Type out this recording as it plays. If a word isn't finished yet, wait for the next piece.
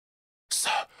So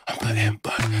I'm putting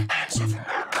both hands over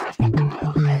my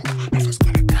mouth. If it's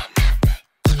gonna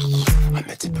come, I'm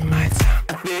the tip of my tongue.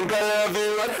 I think I love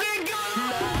you. I think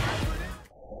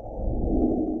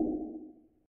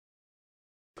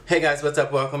Hey guys, what's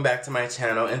up? Welcome back to my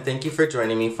channel and thank you for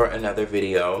joining me for another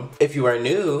video. If you are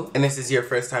new and this is your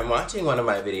first time watching one of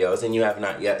my videos and you have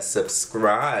not yet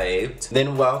subscribed,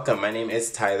 then welcome. My name is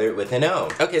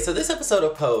TylorWithAnO. Okay, so this episode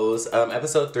of Pose,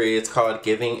 episode 3, it's called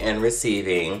Giving and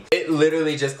Receiving. It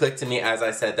literally just clicked to me as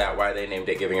I said that why they named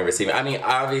it Giving and Receiving. I mean,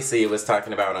 obviously it was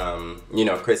talking about, you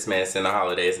know, Christmas and the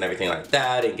holidays and everything like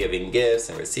that, and giving gifts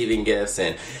and receiving gifts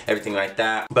and everything like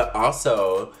that. But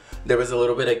also, there was a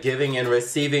little bit of giving and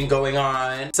receiving going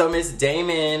on. So Miss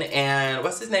Damon and,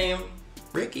 what's his name?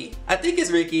 Ricky? I think it's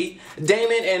Ricky.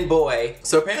 Damon and Boy.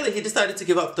 So apparently he decided to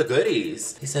give up the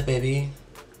goodies. He said, baby,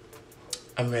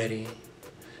 I'm ready.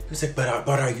 He was like, but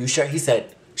are you sure? He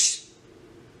said, shh,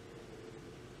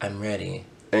 I'm ready.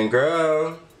 And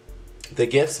girl, the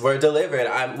gifts were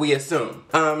delivered, we assume.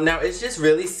 Now it's just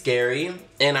really scary,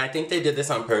 and I think they did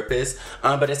this on purpose,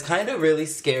 but it's kind of really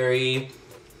scary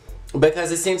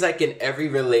because it seems like in every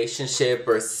relationship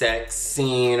or sex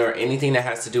scene or anything that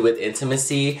has to do with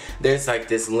intimacy, there's like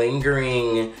this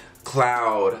lingering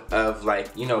cloud of,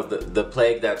 like, you know, the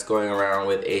plague that's going around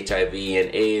with HIV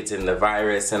and AIDS and the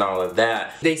virus and all of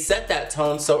that. They set that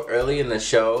tone so early in the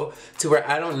show to where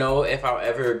I don't know if I'll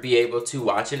ever be able to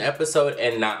watch an episode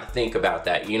and not think about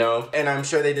that, you know? And I'm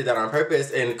sure they did that on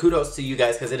purpose, and kudos to you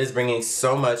guys because it is bringing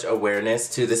so much awareness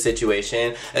to the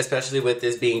situation, especially with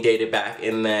this being dated back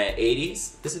in the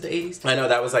 80s. Is it the 80s? I know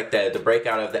that was like the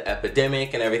breakout of the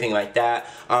epidemic and everything like that.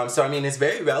 So I mean, it's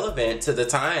very relevant to the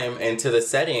time and to the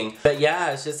setting. But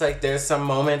yeah, it's just like there's some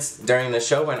moments during the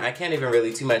show when I can't even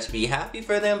really too much be happy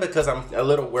for them because I'm a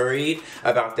little worried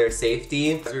about their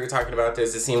safety. As we were talking about,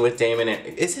 there's a scene with Damon and,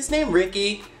 is his name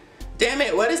Ricky? Damn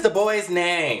it, what is the boy's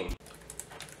name?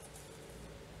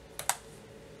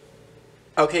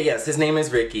 Okay, yes, his name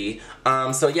is Ricky.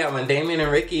 So yeah, when Damon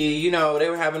and Ricky, you know, they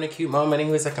were having a cute moment and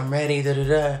he was like, I'm ready, da da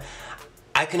da.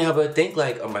 I couldn't help but think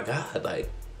like, oh my God, like,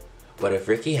 what if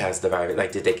Ricky has the virus?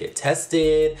 Like, did they get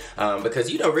tested? Because,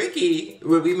 you know, Ricky,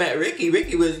 when we met Ricky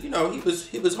was, you know, he was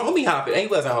homie hopping. And he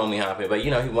wasn't homie hopping, but,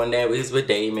 you know, one day he was with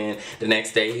Damon. The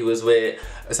next day he was with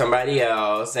somebody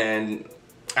else. And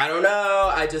I don't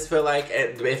know. I just feel like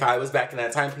if I was back in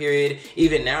that time period,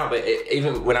 even now, but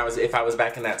even when if I was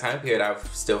back in that time period, I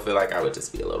still feel like I would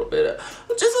just be a little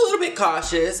bit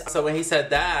cautious. So when he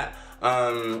said that,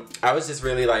 I was just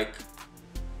really like,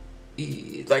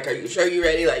 are you sure you're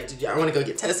ready? Like, I want to go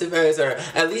get tested first, or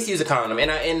at least use a condom.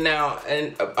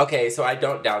 Okay, so I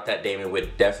don't doubt that Damon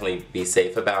would definitely be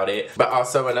safe about it. But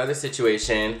also another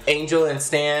situation, Angel and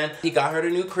Stan, he got her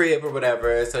the new crib or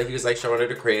whatever, so he was like showing her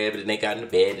the crib, and they got in the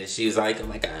bed, and she was like, oh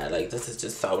my God, like, this is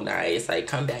just so nice. Like,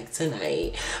 come back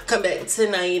tonight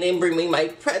and bring me my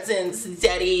presents,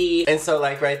 daddy. And so,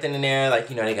 like, right then and there,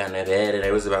 like, you know, they got in their bed and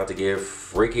they was about to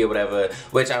give Ricky or whatever,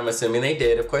 which I'm assuming they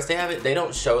did. Of course, they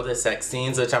don't show the sex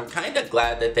scenes, which I'm kind of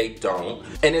glad that they don't.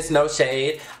 And it's no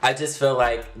shade. I just feel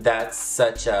like that's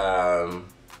such I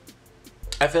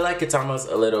feel like it's almost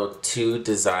a little too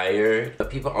desired, but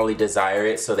people only desire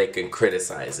it so they can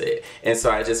criticize it. And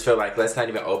so I just feel like, let's not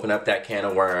even open up that can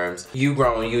of worms. You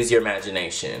grown, use your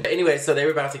imagination. Anyway, so they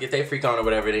were about to get their freak on or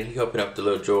whatever, then he opened up the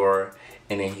little drawer,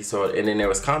 and then then there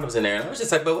was condoms in there, and I was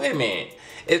just like, but wait a minute.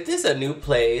 If this is a new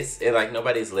place and like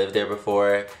nobody's lived there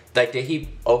before, like, did he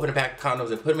open a pack of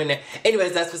condoms and put them in there?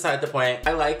 Anyways, that's beside the point.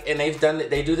 And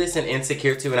they do this in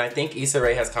Insecure too, and I think Issa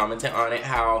Rae has commented on it,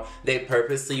 how they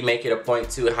purposely make it a point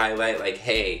to highlight like,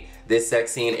 hey, this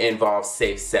sex scene involves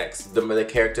safe sex. The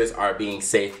characters are being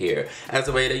safe here, as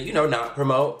a way to, you know, not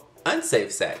promote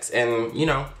unsafe sex. And, you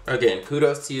know, again,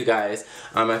 kudos to you guys.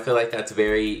 I feel like that's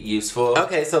very useful.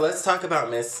 Okay, so let's talk about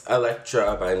Miss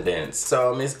Electra Abundance.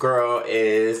 So Miss Girl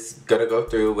is gonna go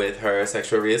through with her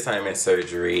sexual reassignment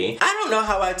surgery. I don't know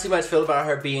how I too much feel about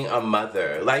her being a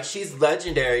mother. Like, she's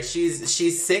legendary,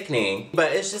 she's sickening,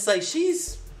 but it's just like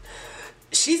she's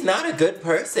not a good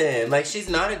person. Like, she's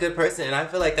not a good person, and I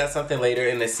feel like that's something later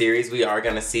in the series we are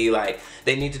gonna see. Like,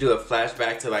 they need to do a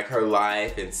flashback to like her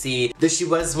life and see that she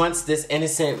was once this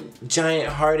innocent,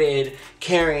 giant-hearted,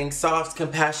 caring, soft,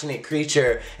 compassionate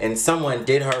creature, and someone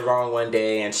did her wrong one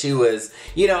day, and she was,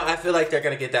 you know, I feel like they're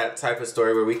gonna get that type of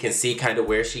story where we can see kind of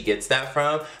where she gets that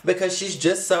from, because she's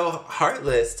just so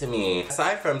heartless to me.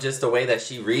 Aside from just the way that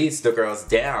she reads the girls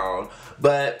down,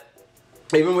 but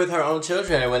even with her own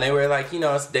children, when they were like, you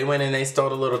know, they went and they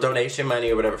stole a little donation money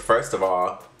or whatever. First of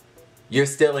all, you're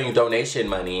stealing donation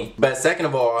money. But second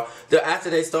of all,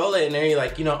 after they stole it, and then you're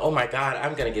like, you know, oh my God,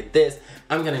 I'm gonna get this.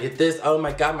 I'm gonna get this. Oh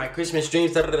my God, my Christmas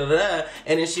dreams. Da, da, da, da.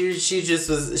 And then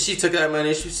she took that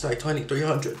money. She was like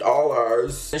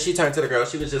 $2,300. And she turned to the girl.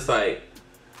 She was just like,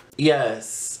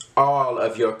 yes, all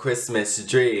of your Christmas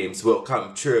dreams will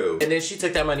come true. And then she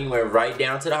took that money, went right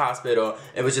down to the hospital,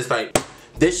 and was just like,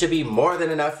 this should be more than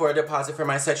enough for a deposit for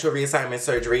my sexual reassignment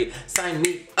surgery. Sign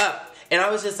me up. And I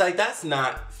was just like, that's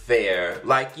not fair.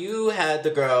 Like, you had the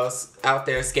girls out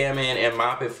there scamming and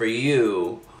mopping for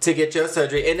you to get your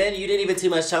surgery, and then you didn't even too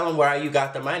much tell them where you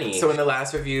got the money. So in the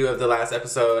last review of the last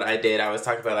episode I was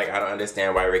talking about, like, I don't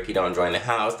understand why Ricky don't join the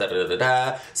house, da da da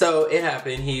da. So it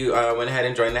happened. He went ahead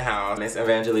and joined the house. Miss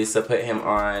Evangelista put him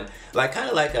on, like, kind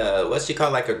of like a, what's she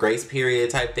called, like a grace period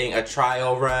type thing, a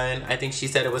trial run, I think she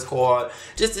said it was called,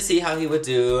 just to see how he would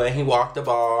do. And he walked the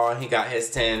ball, he got his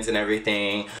 10s and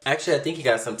everything. Actually, I think he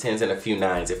got some 10s and a few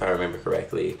 9s if I remember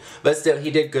correctly. But still,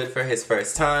 he did good for his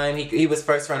first time. He was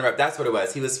first runner-up. That's what it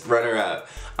was. He was runner-up.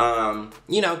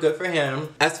 You know, good for him.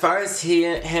 As far as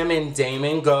him and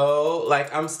Damon go,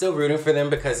 like, I'm still rooting for them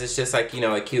because it's just like, you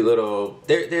know, a cute little,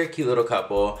 they're a cute little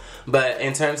couple. But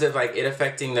in terms of like it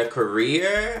affecting the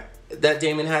career that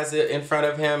Damon has in front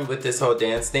of him with this whole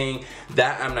dance thing,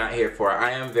 that I'm not here for.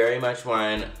 I am very much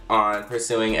one on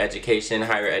pursuing education,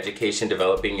 higher education,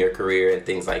 developing your career and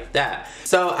things like that.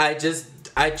 So I just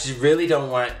really don't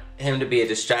want him to be a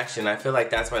distraction. I feel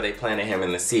like that's why they planted him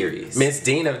in the series. Miss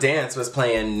Dean of Dance was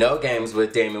playing no games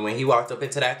with Damon when he walked up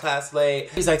into that class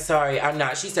late. He's like, sorry, I'm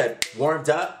not. She said, warmed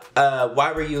up?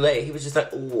 Why were you late? He was just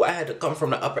like, ooh, I had to come from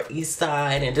the Upper East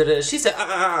Side and da-da. She said,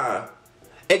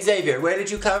 Xavier, where did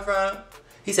you come from?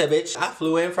 He said, bitch, I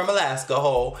flew in from Alaska,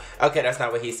 ho. Okay, that's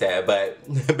not what he said, but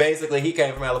basically he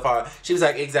came from LFR. She was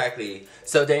like, exactly.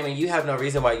 So Damon, you have no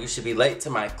reason why you should be late to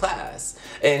my class.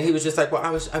 And he was just like, well, I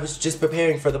was just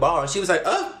preparing for the ball. And she was like,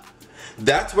 oh,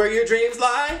 that's where your dreams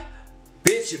lie?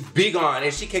 Bitch, be gone.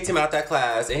 And she kicked him out that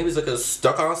class, and he was looking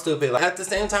stuck on stupid. Like, at the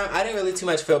same time, I didn't really too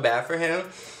much feel bad for him.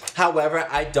 However,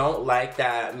 I don't like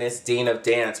that Miss Dean of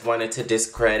Dance wanted to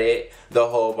discredit the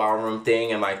whole ballroom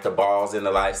thing and like the balls and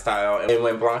the lifestyle. And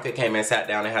when Blanca came and sat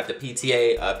down and had the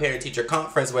PTA parent-teacher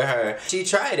conference with her, she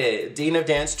tried it. Dean of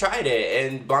Dance tried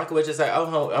it, and Blanca was just like,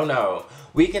 oh no.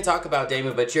 We can talk about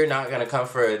Damon, but you're not gonna come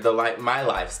for my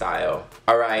lifestyle,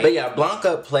 all right? But yeah,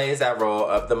 Blanca plays that role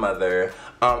of the mother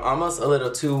almost a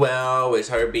little too well, with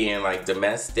her being like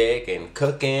domestic and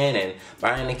cooking and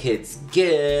buying the kids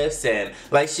gifts, and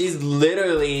like she's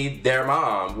literally their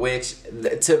mom. Which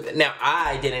now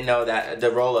I didn't know that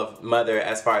the role of mother,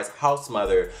 as far as house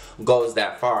mother, goes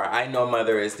that far. I know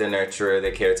mother is the nurturer,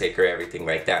 the caretaker, everything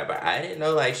like that, but I didn't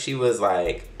know like she was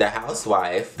like the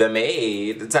housewife, the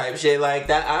maid, the type shit like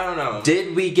that. I don't know.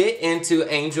 Did we get into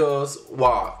Angel's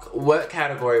walk? What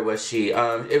category was she?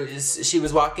 She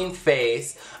was walking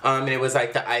face, and it was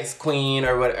like the ice queen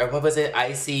or what was it?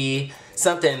 Icy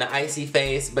something, the icy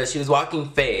face, but she was walking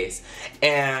face.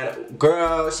 And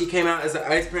girl, she came out as the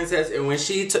ice princess, and when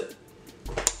she took,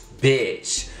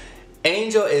 bitch,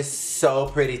 Angel is so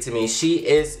pretty to me. She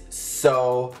is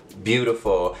so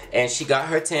beautiful, and she got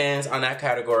her 10s on that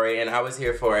category, and I was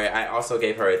here for it. I also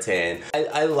gave her a 10.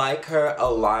 I like her a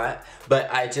lot,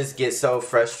 but I just get so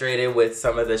frustrated with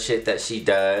some of the shit that she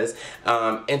does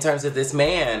in terms of this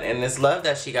man and this love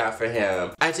that she got for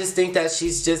him. I just think that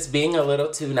she's just being a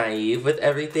little too naive with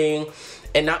everything.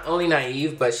 And not only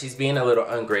naive, but she's being a little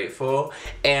ungrateful.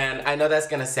 And I know that's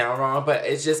gonna sound wrong, but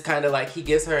it's just kind of like he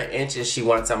gives her an inch and she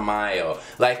wants a mile.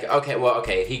 Like,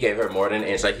 okay, he gave her more than an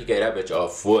inch. Like, he gave that bitch a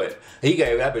foot. He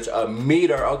gave that bitch a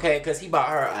meter, okay? Because he bought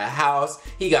her a house.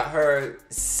 He got her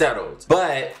settled.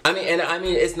 But, I mean,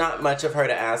 it's not much of her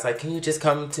to ask, like, can you just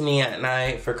come to me at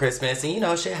night for Christmas? And, you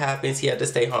know, shit happens. He had to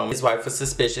stay home. His wife was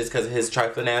suspicious because of his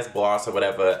trifling ass boss or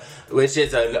whatever, which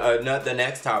is the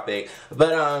next topic.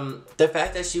 But, the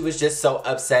fact that she was just so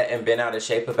upset and bent out of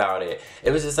shape about it,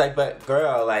 it was just like, but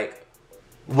girl, like,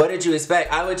 what did you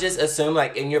expect? I would just assume,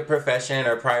 like, in your profession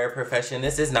or prior profession,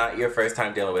 this is not your first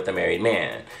time dealing with a married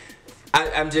man.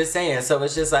 I'm just saying. So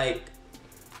it's just like,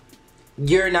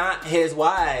 you're not his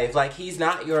wife. Like, he's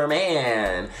not your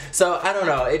man. So I don't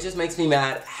know, it just makes me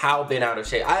mad how bent out of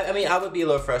shape. I mean, I would be a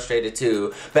little frustrated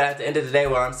too, but at the end of the day,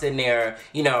 while I'm sitting there,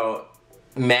 you know,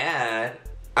 mad,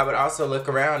 I would also look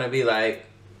around and be like,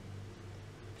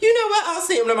 you know what, I'll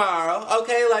see him tomorrow,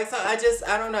 okay? Like, so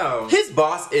I don't know. His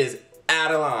boss is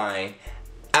out of line.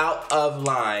 Out of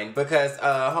line, because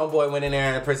homeboy went in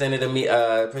there and presented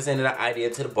an idea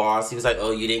to the boss. He was like,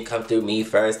 oh, you didn't come through me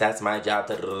first, that's my job,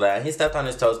 da, da, da, da. He stepped on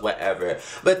his toes, whatever.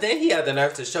 But then he had the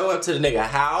nerve to show up to the nigga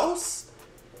house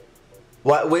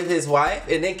with his wife,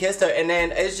 and then kissed her. And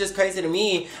then it's just crazy to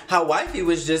me how wifey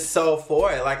was just so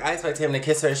for it. Like, I expected him to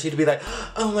kiss her and she'd be like,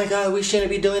 oh my god, we shouldn't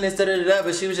be doing this, da da da da.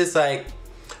 But she was just like,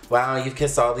 wow, you've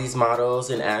kissed all these models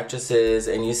and actresses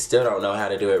and you still don't know how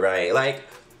to do it right. Like,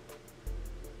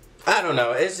 I don't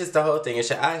know, it's just the whole thing.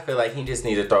 I feel like he just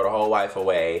needs to throw the whole wife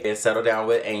away and settle down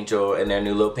with Angel in their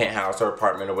new little penthouse or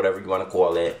apartment or whatever you want to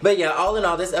call it. But yeah, all in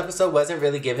all, this episode wasn't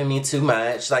really giving me too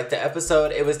much. Like, the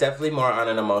episode, it was definitely more on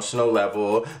an emotional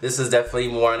level. This was definitely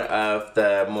one of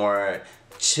the more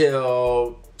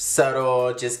chill,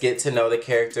 subtle, just get to know the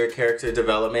character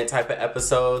development type of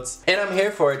episodes. And I'm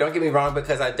here for it, don't get me wrong,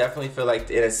 because I definitely feel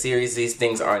like in a series these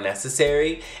things are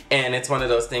necessary. And it's one of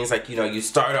those things like, you know, you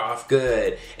start off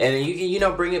good and then you can, you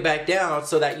know, bring it back down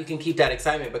so that you can keep that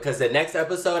excitement, because the next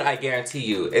episode, I guarantee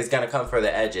you, is gonna come for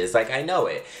the edges. Like, I know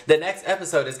it. The next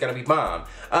episode is gonna be bomb.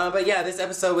 But yeah, this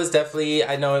episode was definitely,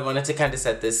 I know I wanted to kind of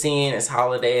set the scene. It's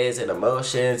holidays and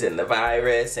emotions and the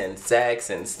virus and sex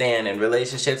and Stan and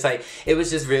relationships. Like, it was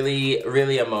just really,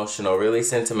 really emotional, really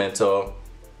sentimental.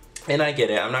 And I get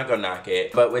it, I'm not gonna knock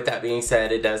it. But with that being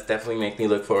said, it does definitely make me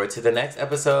look forward to the next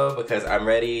episode because I'm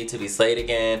ready to be slayed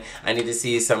again. I need to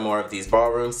see some more of these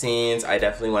ballroom scenes. I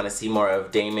definitely want to see more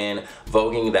of Damon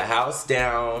voguing the house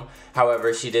down.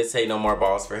 However, she did say no more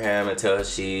balls for him until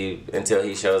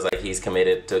he shows like he's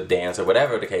committed to dance or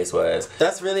whatever the case was.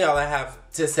 That's really all I have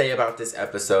to say about this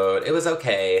episode. It was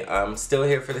okay. I'm still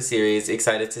here for the series.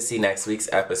 Excited to see next week's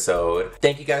episode.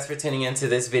 Thank you guys for tuning into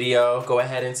this video. Go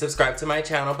ahead and subscribe to my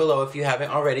channel below if you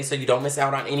haven't already so you don't miss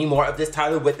out on any more of this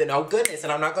TylorWithAnO goodness,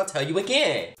 and I'm not gonna tell you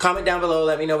again. Comment down below,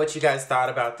 let me know what you guys thought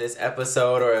about this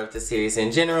episode or of the series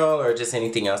in general or just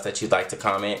anything else that you'd like to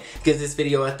comment. Give this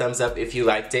video a thumbs up if you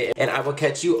liked it, and I will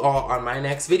catch you all on my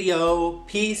next video.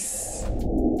 Peace.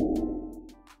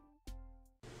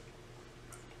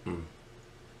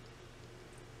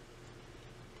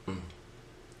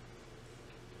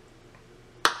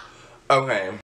 Okay.